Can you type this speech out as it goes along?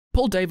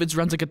Paul Davids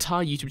runs a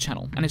guitar YouTube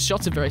channel, and his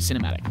shots are very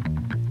cinematic.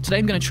 Today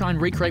I'm going to try and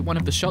recreate one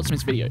of the shots from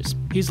his videos.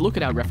 Here's a look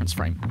at our reference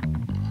frame.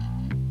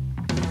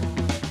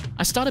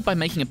 I started by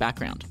making a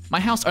background. My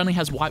house only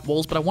has white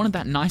walls, but I wanted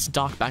that nice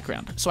dark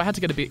background, so I had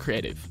to get a bit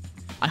creative.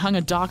 I hung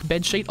a dark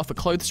bed sheet off a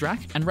clothes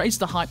rack and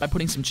raised the height by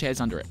putting some chairs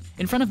under it.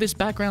 In front of this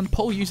background,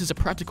 Paul uses a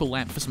practical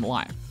lamp for some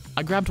light.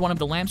 I grabbed one of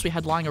the lamps we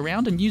had lying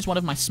around and used one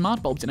of my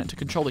smart bulbs in it to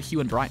control the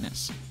hue and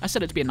brightness. I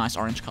set it to be a nice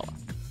orange color.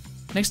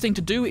 Next thing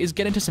to do is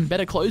get into some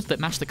better clothes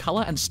that match the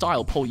color and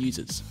style Paul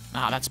uses.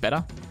 That's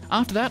better.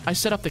 After that, I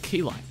set up the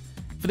key light.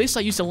 For this, I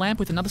used a lamp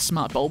with another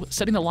smart bulb,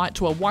 setting the light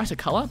to a whiter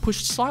color,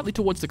 pushed slightly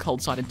towards the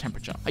cold side in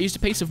temperature. I used a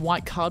piece of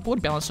white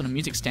cardboard balanced on a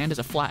music stand as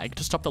a flag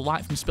to stop the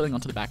light from spilling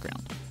onto the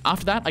background.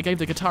 After that, I gave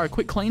the guitar a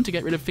quick clean to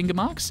get rid of finger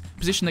marks,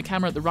 positioned the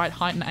camera at the right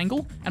height and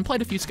angle, and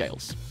played a few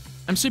scales.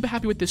 I'm super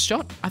happy with this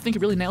shot. I think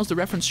it really nails the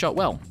reference shot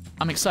well.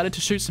 I'm excited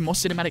to shoot some more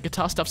cinematic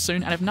guitar stuff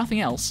soon, and if nothing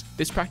else,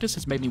 this practice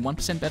has made me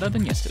 1% better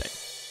than yesterday.